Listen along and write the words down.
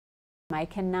I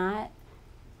cannot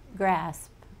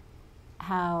grasp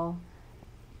how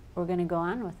we're going to go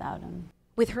on without him.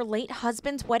 With her late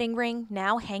husband's wedding ring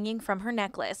now hanging from her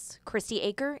necklace, Christy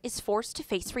Aker is forced to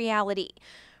face reality.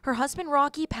 Her husband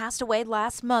Rocky passed away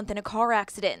last month in a car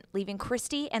accident, leaving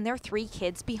Christy and their 3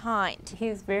 kids behind.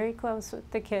 He's very close with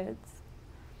the kids,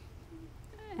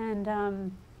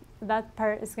 and that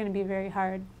part is going to be very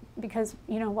hard because,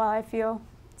 you know, while I feel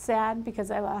sad because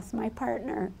I lost my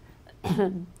partner,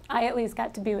 I at least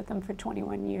got to be with him for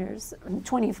 21 years,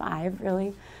 25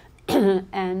 really,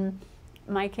 and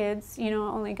my kids, you know,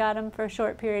 only got him for a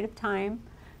short period of time.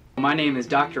 My name is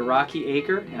Dr. Rocky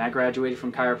Aker, and I graduated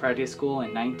from chiropractic school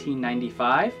in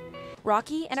 1995.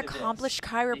 Rocky, an accomplished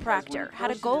chiropractor,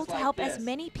 had a goal to help as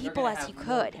many people as he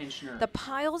could. The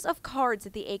piles of cards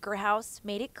at the Aker house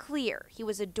made it clear he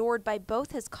was adored by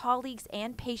both his colleagues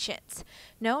and patients,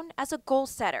 known as a goal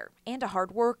setter and a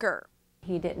hard worker.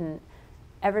 He didn't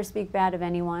ever speak bad of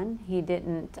anyone. He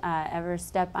didn't ever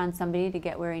step on somebody to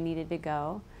get where he needed to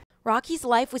go. Rocky's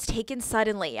life was taken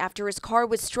suddenly after his car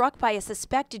was struck by a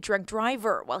suspected drunk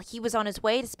driver while he was on his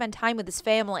way to spend time with his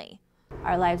family.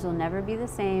 Our lives will never be the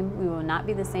same. We will not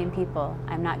be the same people.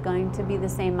 I'm not going to be the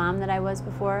same mom that I was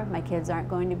before. My kids aren't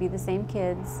going to be the same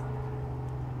kids.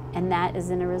 And that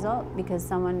is in a result because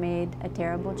someone made a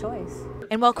terrible choice.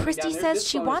 And while Christy says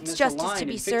she wants justice to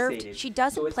be served, she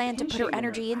doesn't plan to put her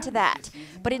energy into that,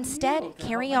 but instead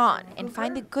carry on and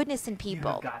find the goodness in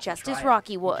people, just as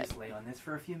Rocky would.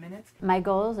 My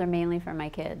goals are mainly for my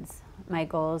kids. My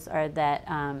goals are that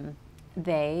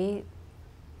they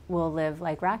will live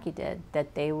like Rocky did,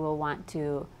 that they will want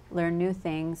to learn new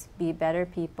things, be better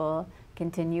people,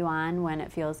 continue on when it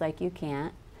feels like you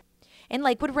can't. In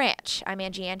Lakewood Ranch, I'm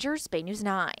Angie Angers, Bay News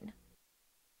 9.